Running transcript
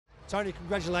Tony,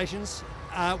 congratulations.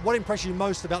 What impressed you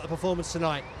most about the performance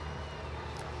tonight?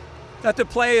 That the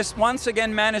players once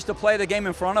again managed to play the game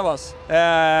in front of us.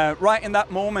 Right in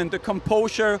that moment, the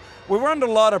composure. We were under a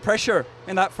lot of pressure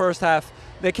in that first half.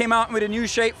 They came out with a new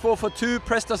shape, 4-4-2,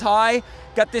 pressed us high,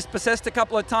 got dispossessed a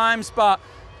couple of times, but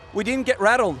we didn't get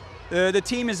rattled. The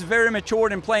team is very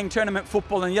matured in playing tournament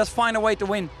football and just find a way to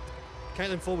win.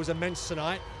 Caitlin Ford was immense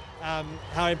tonight.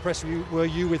 How impressed were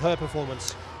you with her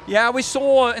performance? Yeah, we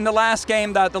saw in the last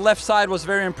game that the left side was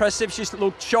very impressive. She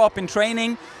looked sharp in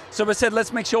training. So we said,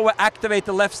 let's make sure we activate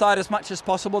the left side as much as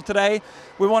possible today.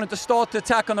 We wanted to start the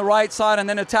attack on the right side and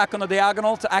then attack on the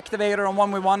diagonal to activate her on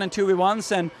 1v1 and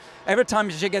 2v1s. And every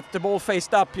time she gets the ball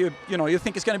faced up, you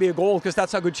think it's going to be a goal because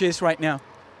that's how good she is right now.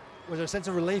 Was there a sense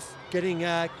of relief getting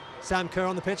Sam Kerr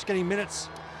on the pitch, getting minutes?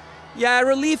 Yeah,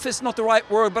 relief is not the right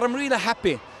word, but I'm really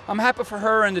happy. I'm happy for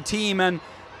her and the team. And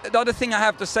the other thing I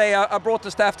have to say, I brought the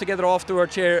staff together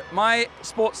afterwards here. My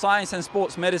sports science and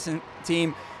sports medicine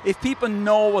team, if people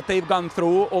know what they've gone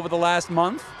through over the last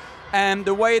month and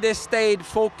the way they stayed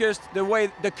focused, the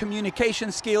way the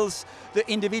communication skills, the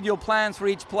individual plans for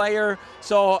each player.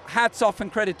 So hats off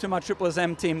and credit to my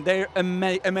SSM team. They're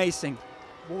amazing.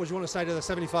 What would you want to say to the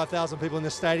 75,000 people in the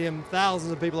stadium?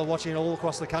 Thousands of people are watching it all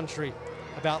across the country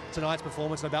about tonight's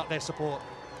performance and about their support.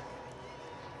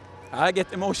 I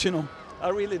get emotional. I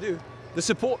really do. The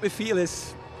support we feel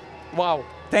is, wow.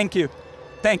 Thank you.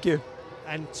 Thank you.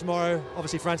 And tomorrow,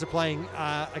 obviously, France are playing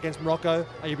against Morocco.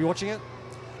 Are you be watching it?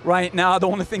 Right now, the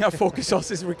only thing I focus on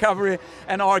is recovery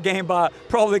and our game, but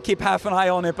probably keep half an eye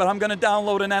on it. But I'm going to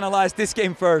download and analyze this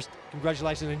game first.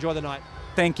 Congratulations and enjoy the night.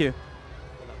 Thank you.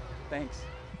 Thanks.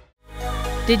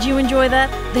 Did you enjoy that?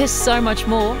 There's so much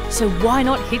more, so why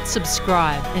not hit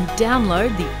subscribe and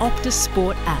download the Optus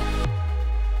Sport app.